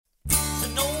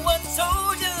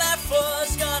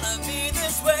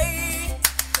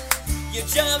Your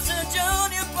job's a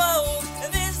junior bowl,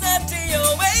 and there's that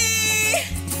DOA.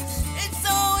 It's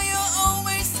all you're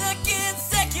always stuck in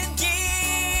second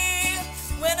gear.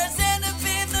 When I stand up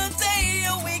in the day,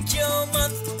 your week, your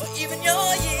month, or even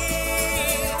your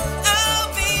year,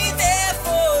 I'll be there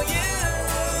for you.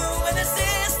 When the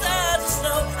seas start to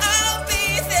snow, I'll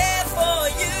be there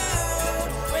for you.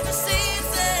 When the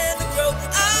seeds and the grow,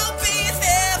 I'll be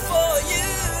there for you.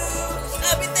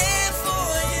 I'll be there for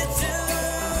you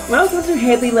too. Welcome to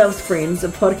Hadley Loves Friends, a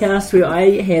podcast where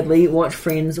I, Hadley, watch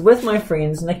Friends with my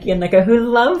friends Nikki and Nico, who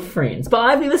love Friends. But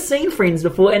I've never seen Friends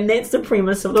before, and that's the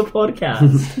premise of the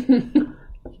podcast.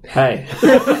 Hey,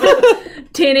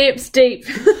 10 eps deep.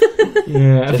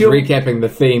 Yeah, just recapping the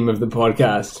theme of the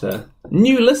podcast for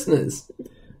new listeners.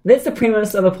 That's the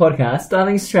premise of the podcast.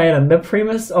 Starting straight in, the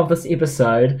premise of this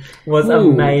episode was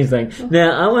amazing.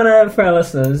 Now, I want to, for our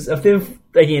listeners, if they've,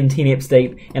 again, 10 eps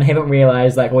deep and haven't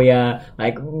realised, like, we are,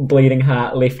 like, bleeding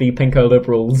heart, lefty, pinko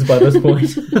liberals by this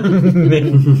point,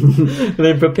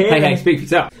 then prepare. Hey, speak for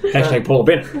yourself. Hashtag Paula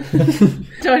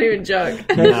Bennett. Don't even joke.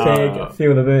 Hashtag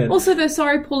feel the burn. Also, though,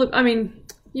 sorry, Paul. I mean,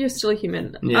 you're still a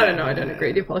human. Yeah. I don't know. I don't agree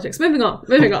with your politics. Moving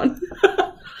on.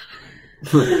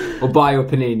 Or buy your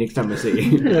panini next time we see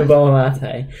you. A bowl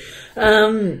latte.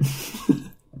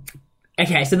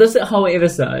 Okay, so this whole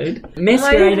episode,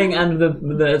 masquerading under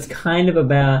the it's kind of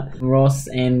about Ross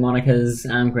and Monica's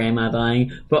grandma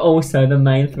dying, but also the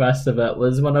main thrust of it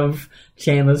was one of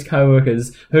Chandler's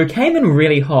co-workers who came in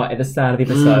really hot at the start of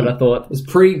the episode, I thought. It was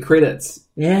pre-credits.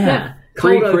 Yeah.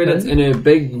 Cold Pre-credits open. in her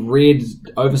big red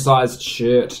oversized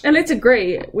shirt And let's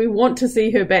agree, we want to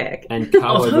see her back. and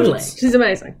cowboy totally. boots. She's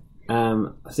amazing. See,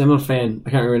 I'm not a fan. I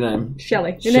can't remember her name.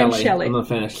 Shelley. Your name's Shelley. I'm not a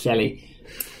fan of Shelley.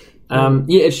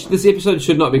 This episode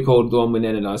should not be called The One Where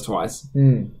Nana Dies Twice.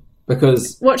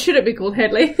 Because... What should it be called,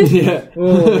 Hadley? Yeah.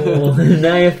 Oh,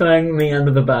 now you're throwing me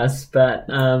under the bus, but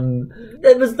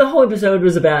it was the whole episode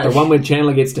was about The one where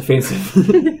Chandler gets defensive.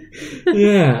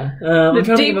 yeah. I'm The trying to think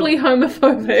of deeply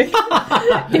homophobic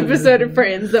episode of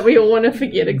Friends that we all want to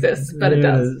forget exists, but it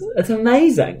does. It's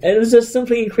amazing. It was just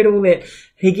simply incredible that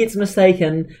he gets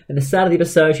mistaken. At the start of the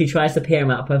episode, she tries to pair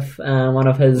him up with one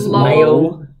of his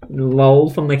male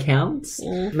from the accounts,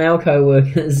 male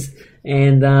co-workers,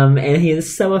 and he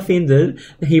is so offended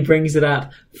that he brings it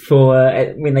up for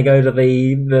when they go to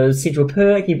the Central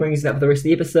Perk. He brings it up for the rest of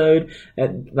the episode.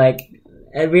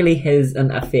 It really has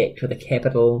an effect with a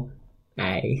capital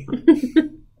A.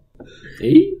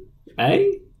 E?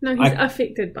 A? No, he's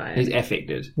affected by it. He's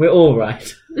affected. We're all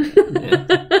right.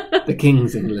 The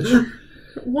King's English.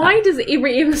 Why does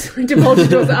every episode devolve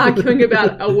into us arguing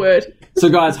about a word? So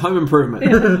guys, Home Improvement.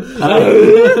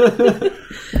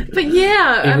 But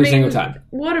yeah, Every single time.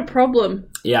 What a problem.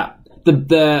 Yeah.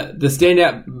 The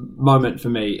standout moment for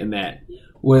me in that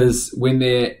was when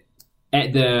they're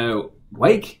at the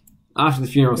wake after the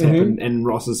funeral's happened and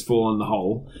Ross has fallen in the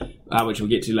hole, which we'll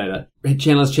get to later.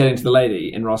 Chandler's chatting to the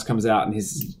lady and Ross comes out and he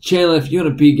says, Chandler, if you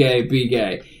want to be gay, be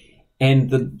gay. And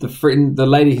the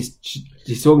lady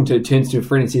he's talking to turns to a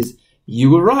friend and says, you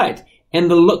were right. And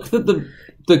the look that the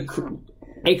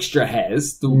extra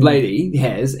has, the lady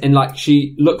has, and like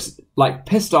she looks like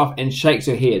pissed off and shakes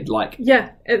her head like,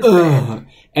 Yeah, it's ugh,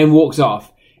 and walks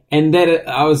off. And that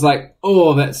I was like,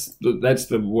 oh, that's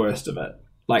the worst of it.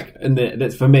 Like, and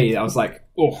that's for me. I was like,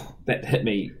 oh, that hit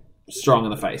me strong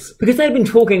in the face. Because they'd been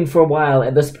talking for a while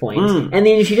at this point, and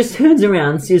then she just turns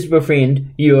around, says to her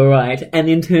friend, you were right, and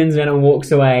then turns around and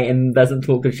walks away and doesn't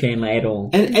talk to Chandler at all.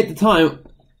 And at the time,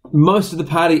 most of the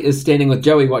party is standing with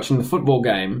Joey watching the football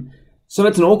game. So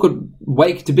it's an awkward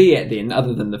wake to be at then,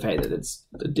 other than the fact that it's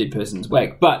a dead person's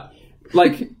wake. But,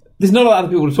 like, there's not a lot of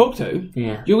other people to talk to.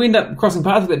 Yeah. You'll end up crossing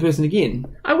paths with that person again.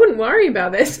 I wouldn't worry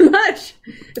about that so much.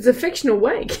 It's a fictional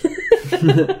wake.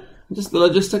 Just the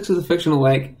logistics of the fictional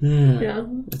wake. Yeah.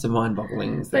 It's a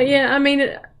mind-boggling thing. But yeah, I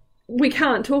mean, we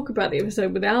can't talk about the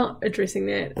episode without addressing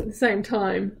that at the same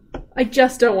time. I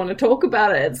just don't want to talk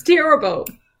about it. It's terrible.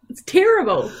 It's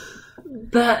terrible.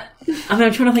 But, I mean,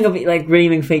 I'm trying to think of, like,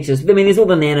 redeeming features. I mean, there's all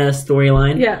the Nana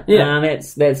storyline. Yeah.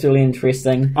 That's really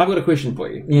interesting. I've got a question for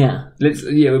you. Yeah,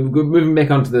 We're moving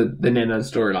back onto the Nana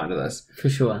storyline of this. for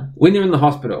sure. When they're in the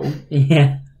hospital,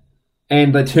 Yeah.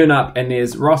 and they turn up, and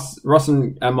there's Ross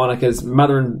and Monica's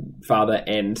mother and father,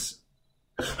 and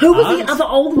Who was Aunt? the other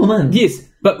old woman? yes.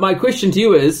 But my question to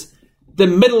you is, the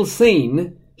middle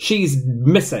scene, she's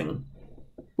missing.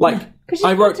 Like, Because she's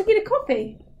I got wrote, to get a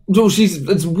coffee. well,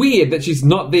 it's weird that she's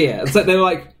not there. It's like they're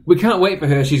like, we can't wait for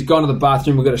her. She's gone to the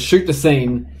bathroom. We've got to shoot the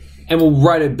scene, and we'll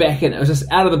write her back in. It was just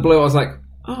out of the blue. I was like,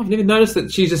 oh, I've never noticed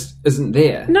that she just isn't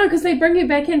there. No, because they bring her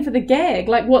back in for the gag.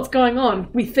 Like, what's going on?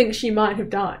 We think she might have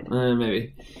died.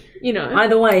 Maybe. you know.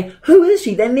 Either way, who is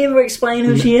she? They never explain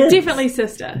who she is. Definitely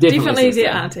sister. Definitely sister.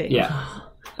 their auntie. Yeah.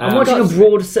 I'm watching a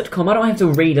broad sitcom. I don't have to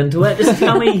read into it. Just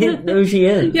tell me who she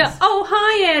is. Yeah. Oh,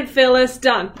 hi, Aunt Phyllis.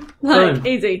 Done. Like, Boom.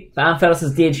 easy. Aunt Phyllis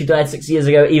is dead. She died 6 years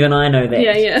ago. Even I know that.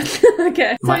 Yeah.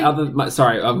 Okay.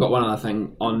 Sorry, I've got one other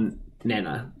thing on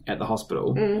Nana at the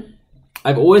hospital.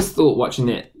 I've always thought watching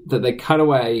that they cut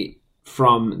away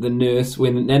from the nurse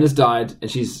when Nana's died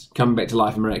and she's coming back to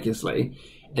life miraculously,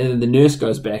 and then the nurse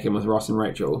goes back in with Ross and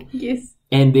Rachel. Yes.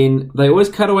 And then they always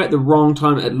cut away at the wrong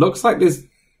time. It looks like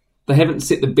they haven't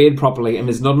set the bed properly and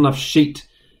there's not enough sheet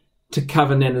to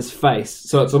cover Nana's face.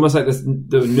 So it's almost like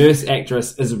the nurse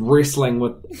actress is wrestling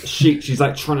with sheet. She's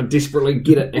like trying to desperately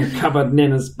get it and cover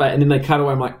Nana's face. And then they cut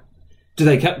away. I'm like, do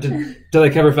they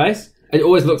cover her face? It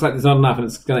always looks like there's not enough and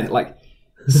it's going to like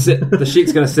the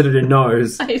sheet's going to sit at her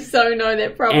nose. I so know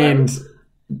that problem. And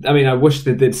I mean, I wish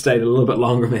that they'd stayed a little bit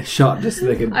longer in that shot just so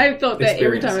they could I've thought that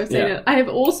every time I've seen it. I have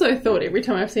also thought every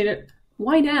time I've seen it,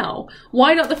 why now?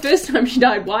 Why not the first time she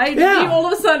died? Why did all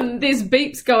of a sudden there's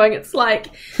beeps going? It's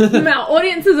like, our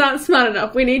audiences aren't smart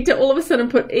enough. We need to all of a sudden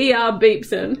put ER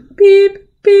beeps in. Beep,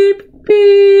 beep,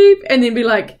 beep. And then be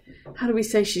like, how do we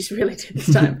say she's really dead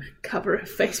this time? Cover her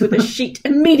face with a sheet.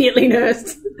 Immediately,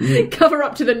 nurse. Cover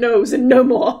up to the nose and no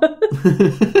more.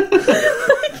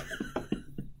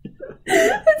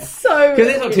 It's so... Because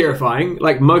that's not terrifying.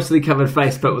 Like, mostly covered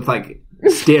face, but with, like,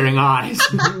 staring eyes.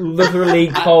 Literally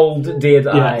cold, dead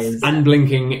eyes.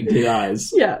 Unblinking dead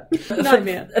eyes. Yeah.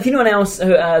 Nightmare. If anyone else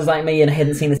who is like me and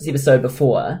hadn't seen this episode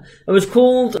before, it was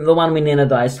called The One When Nana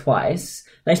Dies Twice.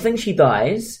 They think she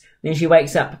dies, then she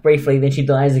wakes up briefly, then she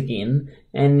dies again,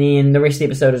 and then the rest of the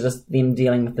episode is just them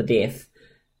dealing with the death.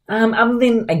 Other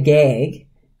than a gag,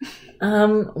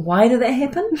 why did that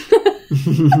happen?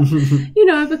 You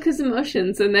know, because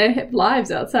emotions and they have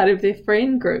lives outside of their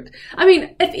friend group. I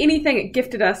mean, if anything, it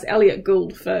gifted us Elliot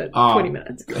Gould for 20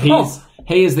 minutes.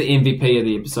 He is the MVP of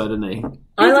the episode, isn't he?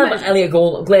 I love Elliot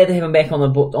Gould. Glad to have him back on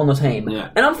the team. Yeah.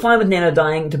 And I'm fine with Nana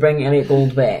dying to bring Elliot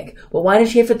Gould back. But why did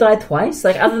she have to die twice?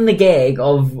 Like, other than the gag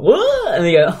of, what? And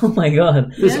they go, oh my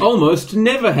god. This almost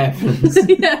never happens.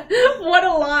 Yeah, what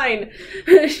a line.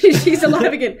 She's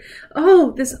alive again.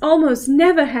 Oh, this almost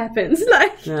never happens.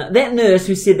 Like that nurse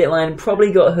who said that line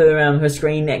probably got her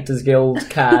Screen Actors Guild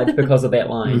card because of that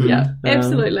line. Yeah,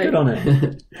 absolutely. Good on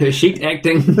her. Her sheet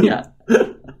acting. Yeah.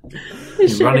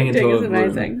 Running into is a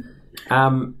amazing.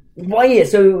 Why? Yeah.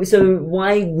 So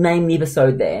why name the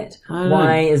episode that?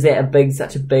 Why is that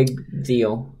such a big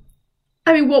deal?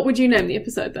 I mean, what would you name the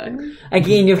episode though?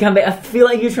 Again, you've come back. I feel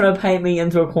like you're trying to paint me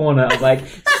into a corner of like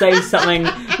say something.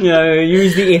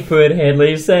 Use the F word,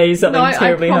 Hadley. Say something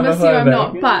terribly homophobic. I promise you, I'm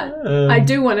not. But I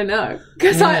do want to know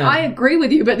because I agree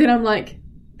with you. But then I'm like,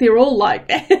 they're all like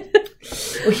that.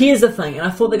 Well, here's the thing, and I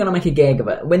thought they were going to make a gag of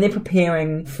it. When they're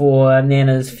preparing for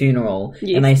Nana's funeral,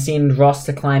 and they send Ross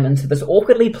to climb into this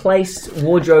awkwardly placed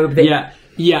wardrobe that...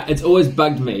 Yeah, it's always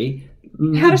bugged me.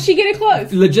 How does she get her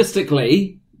clothes?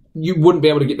 Logistically, you wouldn't be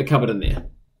able to get the cupboard in there.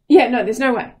 Yeah, no, there's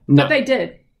no way. No. But they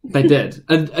did. They did.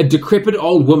 A decrepit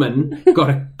old woman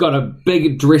got a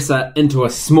big dresser into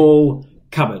a small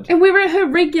cupboard. And where are her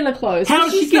regular clothes? How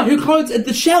did she get her clothes at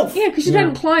the shelf? Yeah, because she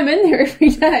didn't climb in there every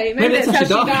day. Maybe that's how she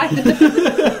died.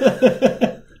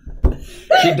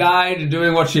 She died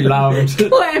doing what she loved.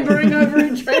 Clambering over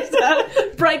a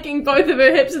dresser, breaking both of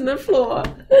her hips in the floor.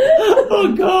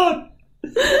 Oh, God.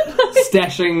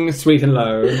 Stashing Sweet and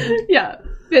Low. Yeah,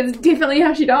 that's definitely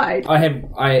how she died.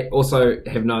 I also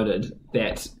have noted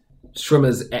that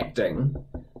Schwimmer's acting,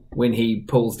 when he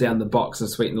pulls down the box of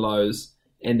Sweet and Lows,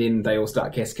 and then they all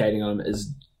start cascading on him,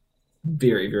 is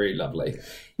very, very lovely.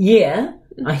 Yeah,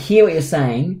 I hear what you're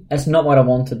saying. It's not what I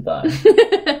wanted, though.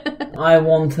 I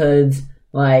wanted,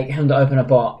 him to open a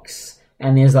box,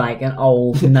 and there's, an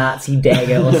old Nazi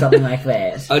dagger or something like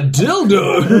that. A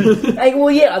dildo!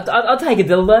 I'll take a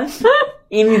dildo.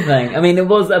 Anything. I mean, it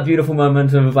was a beautiful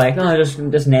moment of,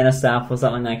 just Nana stuff or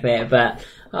something like that, but,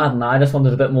 I don't know, I just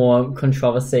wanted a bit more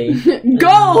controversy.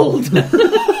 Gold!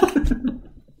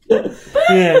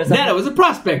 Yeah, Nana was a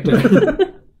prospector. A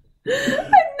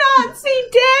Nazi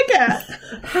dagger.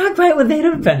 How great would that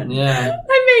have been? Yeah.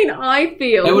 I mean, I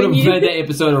feel it would have made that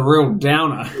episode a real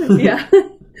downer. Yeah.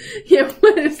 Yeah,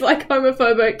 when it's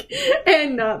homophobic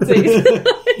and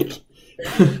Nazis.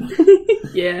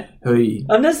 Yeah.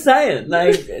 I'm just saying,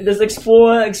 just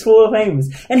explore things.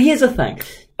 And here's the thing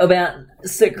about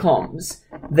sitcoms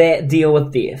that deal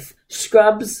with death.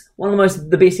 Scrubs, one of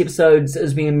the best episodes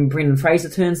is when Brendan Fraser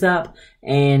turns up,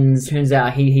 and turns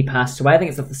out he passed away. I think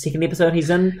it's the second episode he's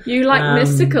in. You like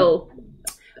mystical.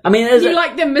 I mean, You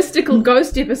like the mystical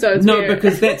ghost episodes? No, where...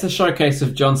 because that's a showcase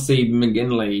of John C.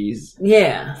 McGinley's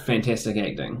yeah, fantastic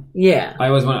acting. yeah.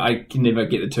 I can never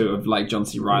get the two of like John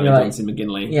C. Reilly, Right. John C.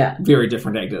 McGinley. Yeah. Very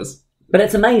different actors. But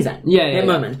it's amazing. Yeah, that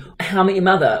moment. How I Met Your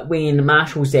Mother, when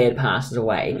Marshall's dad passes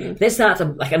away, that starts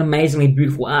like an amazingly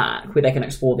beautiful arc where they can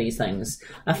explore these things.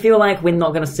 I feel like we're not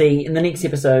going to see in the next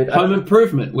episode. Home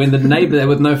Improvement, when the neighbour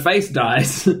with no face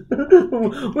dies.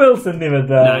 Wilson never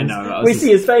dies. No, we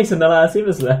see his face in the last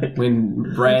episode.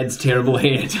 When Brad's terrible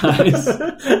hair dies.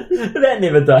 That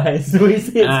never dies. We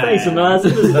see his face in the last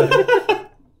episode.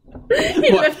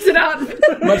 He lifts it up.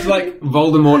 Much like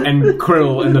Voldemort and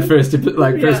Krill in the first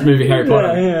movie Harry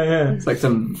Potter. Yeah. It's like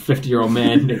some 50-year-old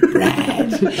man.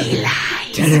 Brad, he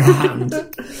lied. Turn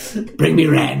around. Bring me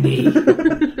Randy.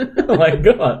 Oh my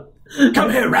god.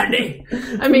 Come here, Randy.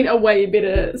 I mean, a way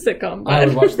better sitcom. I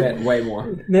would watch that way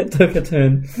more. That took a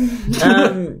turn.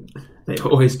 They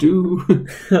always do.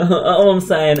 All I'm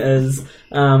saying is,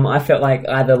 I felt like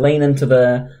either lean into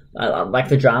the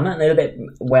drama, and they did that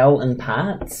well in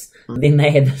parts. Then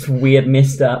they had this weird,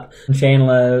 messed up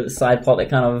Chandler side plot that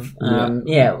kind of,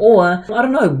 or, I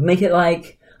don't know, make it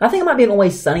like, I think it might be an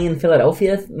Always Sunny in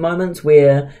Philadelphia moment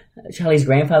where Charlie's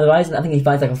grandfather dies, and I think he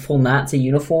finds like a full Nazi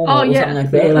uniform or something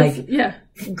like that.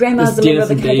 Grandma's the member of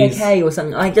the KKK or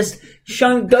something. Like, just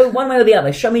go one way or the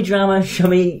other. Show me drama, show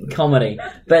me comedy.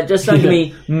 But just don't give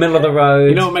me middle of the road.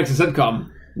 You know what makes a sitcom?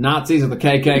 Nazis or the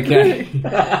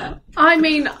KKK. I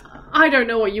mean, I don't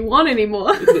know what you want anymore.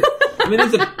 I mean,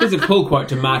 there's a pull quote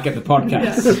to mark at the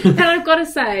podcast. And I've got to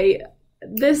say,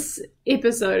 this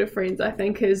episode of Friends, I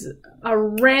think, is a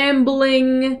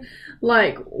rambling,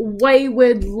 like,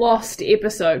 wayward, lost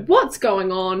episode. What's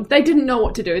going on? They didn't know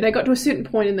what to do. They got to a certain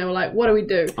point and they were like, what do we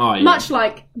do? Oh, yeah. Much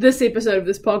like this episode of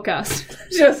this podcast.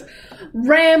 Just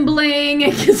rambling. Hey,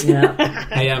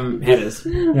 Hatters.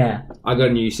 Yeah. I got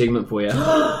a new segment for you.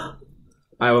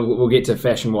 We'll get to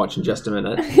Fashion Watch in just a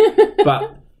minute.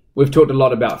 But we've talked a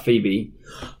lot about Phoebe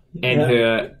and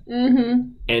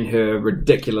her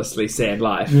ridiculously sad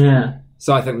life. Yeah.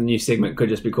 So I think the new segment could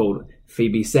just be called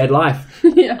Phoebe's Sad Life.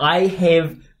 I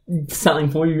have something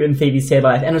for you in Phoebe's sad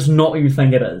life, and it's not what you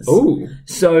think it is. Ooh.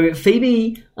 So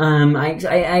Phoebe,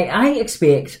 I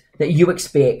expect that you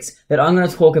expect that I'm going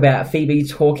to talk about Phoebe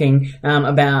talking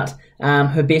about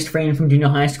her best friend from junior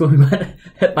high school who got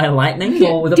hit by lightning.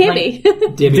 Or was it Debbie.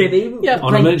 Debbie. Yep.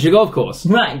 On a miniature golf course.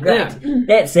 Right, great. Yeah.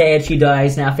 That's sad. She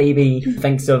dies. Now Phoebe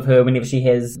thinks of her whenever she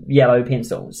has yellow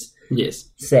pencils. Yes.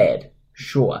 Sad.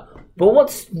 Sure. But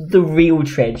what's the real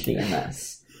tragedy in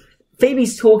this?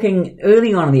 Phoebe's talking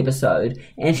early on in the episode,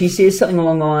 and she says something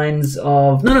along the lines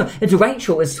of... No, it's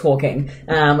Rachel is talking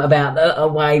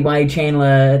about why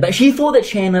Chandler... But she thought that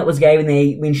Chandler was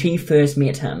gay when she first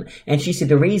met him, and she said,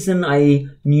 the reason I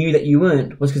knew that you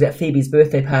weren't was because at Phoebe's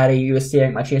birthday party you were staring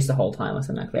at my chest the whole time, or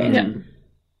something like that. Yeah.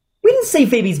 We didn't see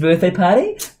Phoebe's birthday party.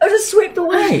 It was just swept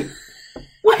away.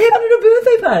 What happened at her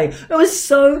birthday party? It was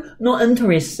so not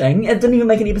interesting. It didn't even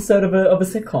make an episode of a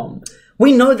sitcom.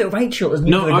 We know that Rachel is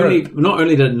new to the group. Not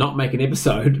only did it not make an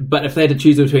episode, but if they had to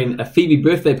choose between a Phoebe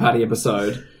birthday party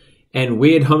episode and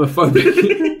weird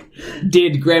homophobic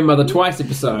dead grandmother twice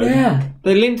episode,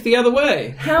 they leant the other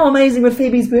way. How amazing would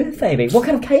Phoebe's birthday be? What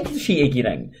kind of cake is she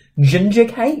eating? Ginger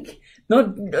cake? I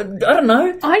don't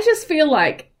know. I just feel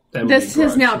like this be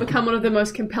has gross. now become one of the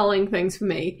most compelling things for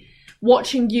me.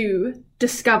 Watching you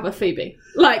discover Phoebe.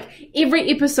 Like, every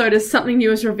episode is something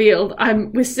new is revealed.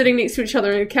 We're sitting next to each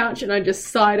other on a couch and I just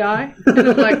side-eye. And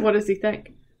I'm like, what does he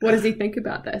think? What does he think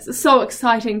about this? It's so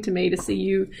exciting to me to see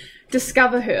you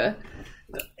discover her.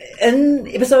 In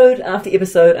episode after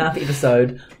episode after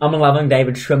episode, I'm loving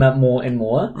David Schwimmer more and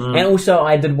more. And also,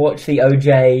 I did watch the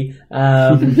OJ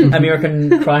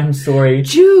American Crime Story.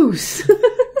 Juice!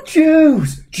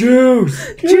 Juice!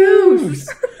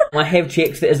 I have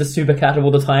checked that as a supercut of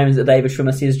all the times that David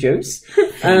Schwimmer says juice.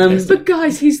 But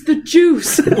guys, he's the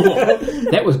juice!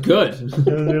 That was good. That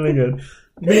was really good.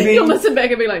 You'll listen back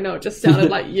and be like, no, it just sounded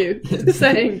like you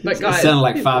saying, but It guys. sounded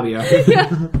like Fabio.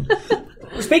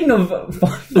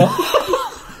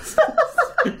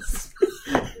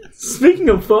 Speaking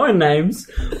of foreign names,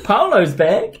 Paolo's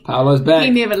back. Paolo's back.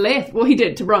 He never left. Well, he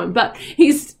did to Rome, but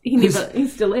he's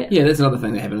still there. Yeah, that's another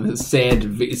thing that happened. It's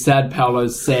sad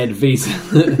Paolo's sad visa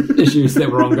issues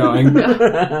that were ongoing.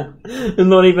 And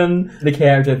not even the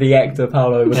character, the actor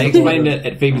Paolo. Was They explained it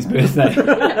at Phoebe's birthday.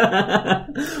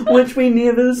 Which we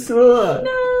never saw.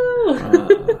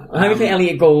 No. I don't think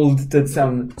Elliot Gould did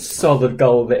some solid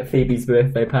gold at Phoebe's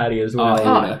birthday party as well. Oh,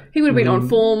 Oh, he would have been on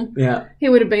form. Yeah. He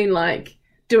would have been like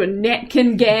doing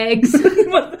napkin gags.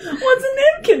 What's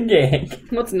a napkin gag?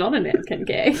 What's not a napkin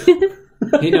gag?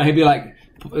 He'd be like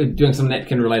doing some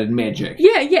napkin-related magic.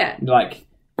 Yeah. Like,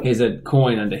 here's a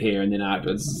coin under here, and then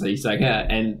afterwards, so you say, yeah,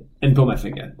 and pull my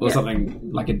finger. Or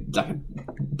something like a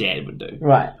dad would do.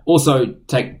 Right. Also,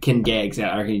 take Ken Gags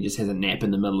out. I reckon he just has a nap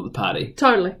in the middle of the party.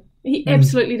 Totally. He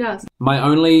absolutely does. My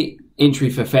only entry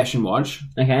for Fashion Watch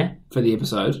Okay. for the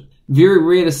episode, very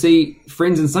rare to see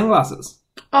friends in sunglasses.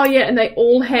 Oh, yeah, and they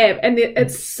all have. And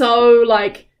it's so,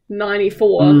 like,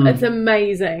 94. It's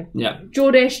amazing. Yeah.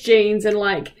 Jordache jeans and,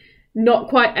 like, not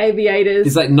quite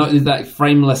aviators. There's like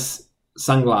frameless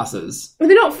sunglasses. Well,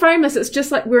 they're not frameless. It's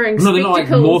just, like, wearing No, they're spectacles.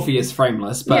 not like Morpheus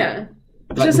frameless, but Yeah.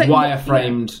 like Just like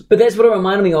wire-framed. But that's what it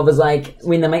reminded me of, is like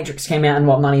when The Matrix came out in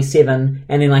 97,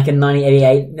 and then like in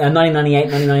 1998,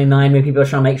 1999, where people are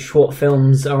trying to make short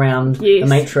films around Yes. The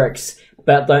Matrix,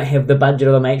 but don't have the budget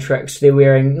of The Matrix. They're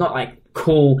wearing not like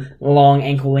cool, long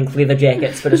ankle-length leather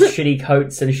jackets, but just shitty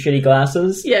coats and shitty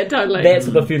glasses. Yeah, totally. That's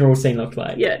what the funeral scene looked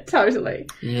like. Yeah, totally.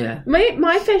 Yeah.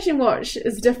 My fashion watch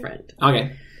is different.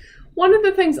 Okay. One of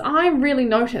the things I really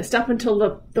noticed up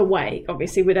until the wake,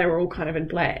 obviously, where they were all kind of in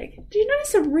black, do you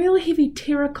notice a real heavy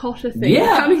terracotta thing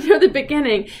coming through at the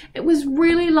beginning? It was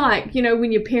really like, you know,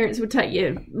 when your parents would take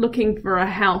you looking for a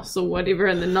house or whatever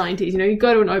in the 90s, you know, you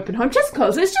go to an open home just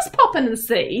because, let's just pop in and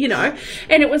see, you know.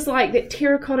 And it was like that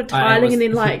terracotta tiling and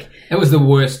then like... It was the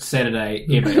worst Saturday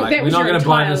ever. Like, That we're was not your going to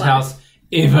buy entire this life. house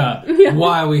ever. Yeah.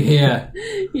 Why are we here?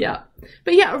 Yeah.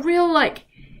 But yeah, a real like...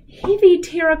 heavy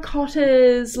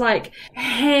terracottas, like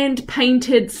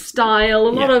hand-painted style, a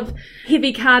lot of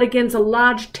heavy cardigans, a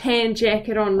large tan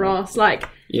jacket on Ross, like...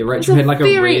 Yeah, Rachel had like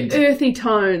very a red... earthy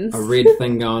tones. A red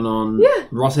thing going on. Yeah.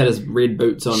 Ross had his red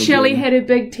boots on Shelley again. had a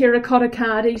big terracotta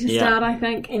cardi to start, I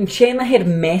think. And Chandler had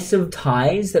massive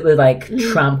ties that were like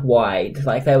Trump wide.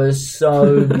 Like they were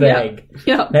so big.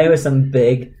 Yeah. They were some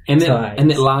big And ties.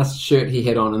 that last shirt he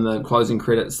had on in the closing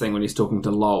credits thing when he's talking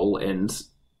to Lowell and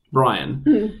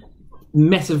Brian...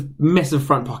 Massive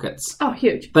front pockets. Oh,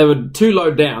 huge. They were too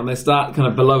low down. They start kind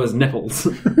of below his nipples.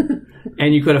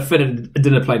 And you could have fitted a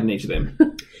dinner plate in each of them.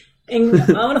 And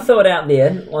I want to throw it out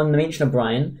there on the mention of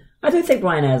Brian. I do think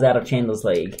Brian is out of Chandler's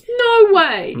league. No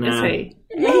way, No. is he?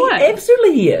 No way.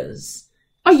 Absolutely he is.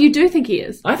 Oh, you do think he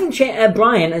is? I think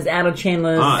Brian is out of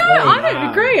Chandler's No, league. I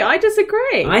don't agree. I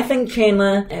disagree. I think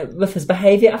Chandler, with his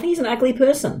behaviour, I think he's an ugly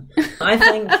person. I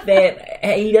think that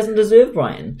he doesn't deserve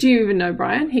Brian. Do you even know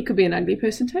Brian? He could be an ugly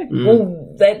person too.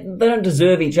 Well, they don't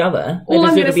deserve each other. They All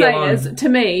I'm deserve going to be say alone. is, to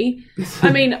me,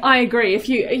 I mean, I agree. If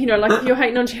you know, like if you're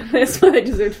hating on Chandler, that's why they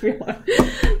deserve to be alone.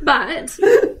 But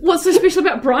what's so special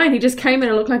about Brian? He just came in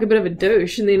and looked like a bit of a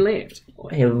douche and then left.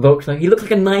 He looked like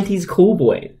a 90s cool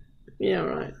boy. Yeah,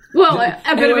 right. Well,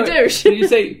 a bit of a douche. Did you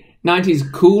say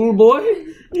 90s cool boy?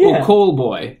 Yeah. Or call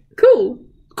boy? Cool.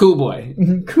 Cool boy.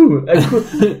 Cool.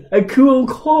 A cool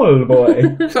call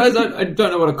boy. So I don't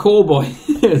know what a call boy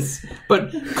is.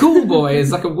 But cool boy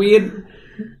is like a weird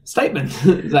statement.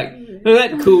 It's like, oh,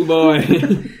 that cool boy.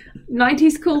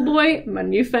 90s cool boy, my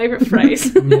new favourite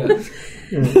phrase.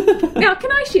 Now,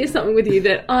 can I share something with you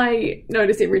that I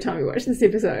notice every time we watch this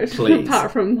episode? Please.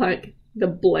 Apart from, like, the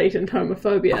blatant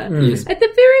homophobia. Yes. At the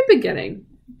very beginning,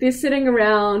 they're sitting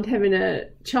around having a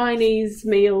Chinese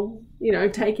meal, you know,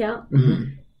 takeout. Mm-hmm.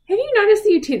 Have you noticed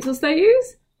the utensils they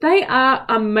use? They are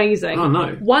amazing. Oh,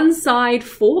 no. One side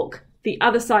fork, the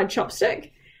other side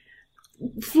chopstick.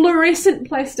 Fluorescent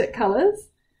plastic colours.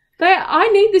 I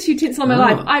need this utensil in my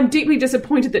life. I'm deeply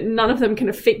disappointed that none of them can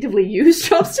effectively use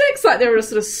chopsticks. Like they're just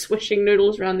sort of swishing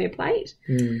noodles around their plate.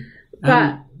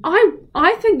 But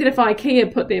I think that if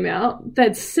IKEA put them out,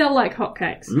 they'd sell like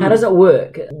hotcakes. How does it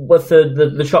work with the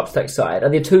chopstick side? Are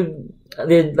there two? Are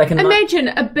there like a Imagine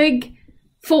a big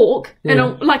fork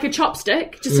and like a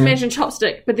chopstick. Just imagine a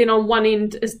chopstick, but then on one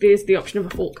end there's the option of a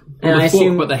fork. And The I fork,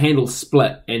 assume. but the handle's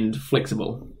split and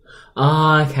flexible.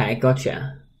 Ah, okay,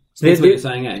 gotcha. So That's what there, you're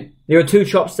saying, eh? there are two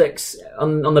chopsticks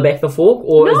on the back of the fork,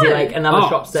 or is No. there like another Oh,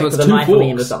 chopstick so it's with a two knife on the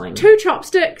end or forks. something? Two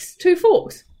chopsticks, two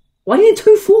forks. Why do you need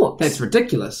two forks? That's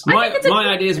ridiculous. think My it's a-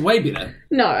 idea is way better.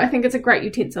 No, I think it's a great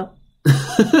utensil.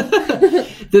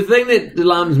 The thing that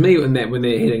alarms me when they're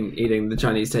eating the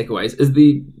Chinese takeaways is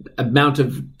the amount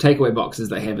of takeaway boxes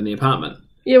they have in the apartment.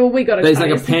 Yeah, well, we got a There's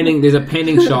like Chinese. there's a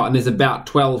panning shot and there's about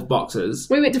 12 boxes.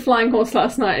 We went to Flying Horse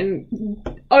last night and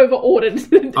over-ordered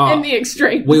in the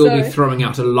extreme. We will so. be throwing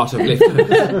out a lot of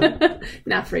leftovers.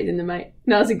 Nah, freezing them, mate.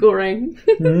 Nasi goreng.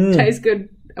 Tastes good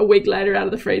a week later out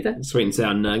of the freezer. Sweet and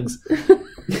sour nugs.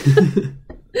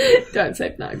 Don't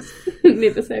save nugs.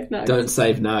 Never save nugs. Don't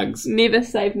save nugs. Never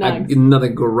save nugs. Another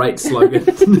great slogan.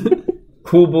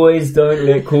 Cool boys don't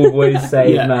let cool boys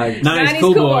save nugs. 90s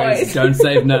cool boys. Don't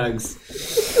save nugs.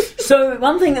 So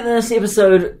one thing that this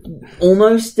episode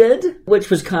almost did, which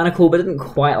was kind of cool, but didn't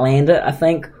quite land it, I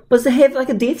think, was to have like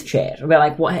a death chat about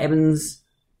like what happens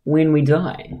when we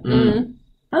die.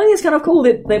 I think it's kind of cool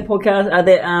that podcast,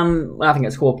 I think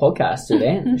it's cool a podcast do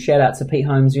that. Shout out to Pete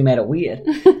Holmes who made it weird.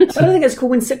 But I think it's cool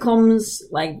when sitcoms,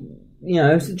 like, you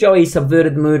know, Joey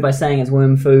subverted the mood by saying it's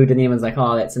worm food and everyone's like,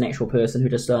 oh, that's an actual person who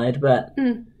just died. But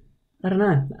I don't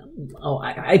know.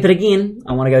 But again,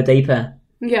 I want to go deeper.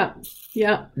 Yeah.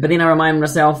 But then I remind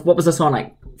myself, what was this on,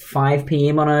 like 5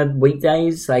 p.m. on a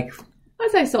weekdays? Like,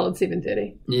 I'd say solid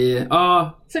 7:30. Yeah.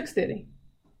 6:30.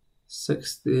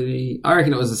 6:30. I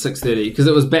reckon it was a 6:30 because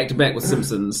it was back to back with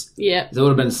Simpsons. Yeah. So it would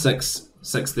have been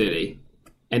 6:30,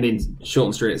 and then short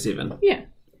and straight at 7. Yeah.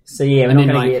 so yeah, we're And not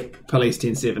then going to like get... Police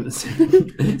 10-7 at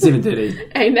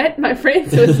 7:30. And that, my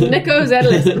friends, was Nico's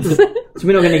adolescence. So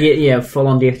we're not going to get,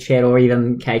 full-on death chat or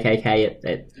even KKK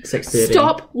at 6:30.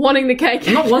 Stop wanting the KKK.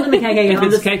 I'm not wanting the KKK. If I'm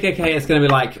it's just... KKK, it's going to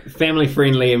be like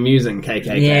family-friendly, amusing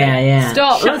KKK. Yeah.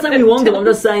 Stop. I'm not saying we want to. I'm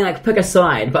just saying, like, pick a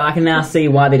side. But I can now see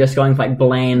why they're just going for, like,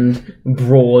 bland,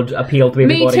 broad appeal to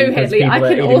Me everybody. too, because Hadley. people I are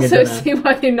can eating also their dinner. see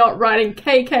why they're not writing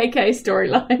KKK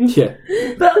storylines. Yeah.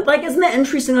 But, like, isn't that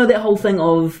interesting, though, that whole thing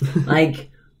of, like...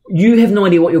 You have no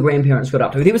idea what your grandparents got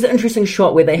up to. There was an interesting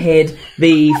shot where they had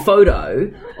the photo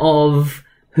of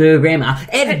her grandma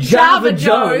at Java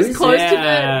Joe's. Close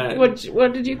Yeah. to the...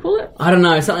 What did you call it? I don't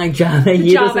know, something like Java Head or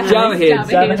Java something. Head. Java heads.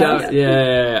 Java Java heads.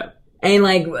 Yeah. And,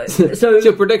 like, so...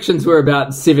 So predictions were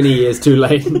about 70 years too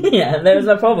late. yeah, there was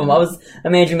no problem. I was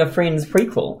imagining the Friends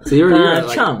prequel. So you're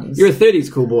like, Chums. You're a 30s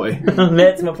cool boy.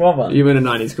 That's my problem. You've been a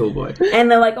 90s cool boy.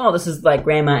 And they're like, oh, this is like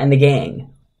Grandma and the gang.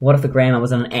 What if the grandma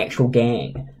was in an actual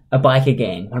gang? A biker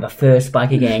gang. One of the first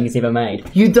biker gangs ever made.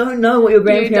 You don't know what your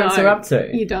grandparents don't. are up to.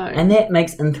 You don't. And that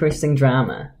makes interesting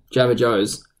drama. Java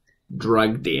Joe's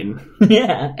drug den.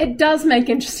 Yeah. It does make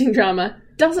interesting drama.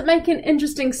 Does it make an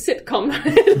interesting sitcom?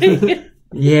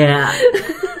 Yeah.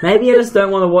 Maybe I just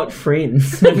don't want to watch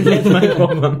Friends. Maybe that's my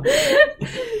problem.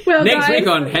 Well, Next guys, week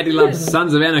on Hattie Loves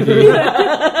Sons of Anarchy.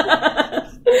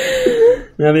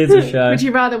 Maybe it's a show. would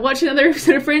you rather watch another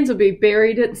episode of Friends or be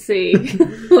buried at sea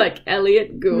like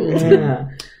Elliot Gould? Yeah.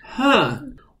 Huh.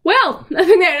 Well, I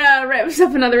think that wraps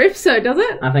up another episode, does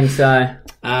it? I think so.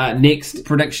 Next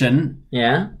prediction.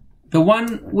 Yeah. The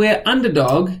one where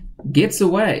underdog gets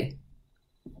away.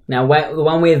 Now, wait, the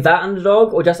one with that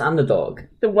underdog or just underdog?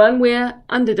 The one where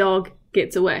underdog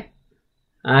gets away.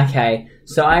 Okay,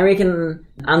 so I reckon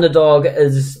underdog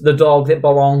is the dog that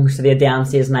belongs to their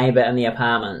downstairs neighbour in the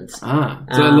apartment. So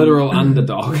a literal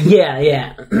underdog.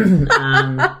 Yeah. And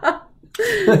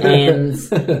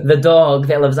the dog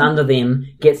that lives under them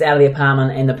gets out of the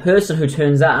apartment, and the person who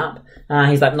turns up,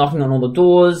 he's like knocking on all the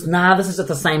doors. Nah, this is just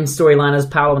the same storyline as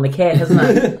Paolo and the cat, isn't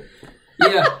it?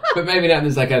 Yeah, but maybe now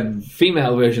there's like a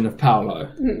female version of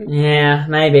Paolo. Yeah,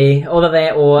 maybe. Either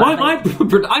that or...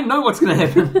 I know what's going to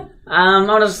happen.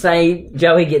 I'll just say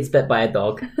Joey gets bit by a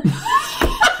dog.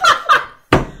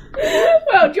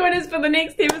 Well, join us for the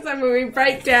next episode where we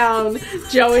break down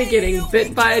Joey getting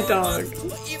bit by a dog.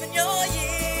 Even your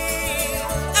year,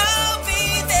 I'll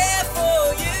be there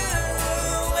for you.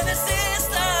 When the seas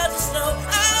start to snow,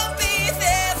 I'll be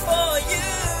there for you.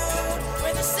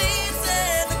 When the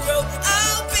seasons grow,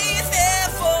 I'll be there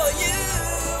for you.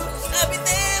 I'll be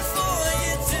there for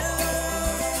you too.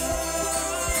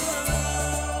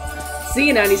 See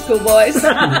you, 90s cool boys.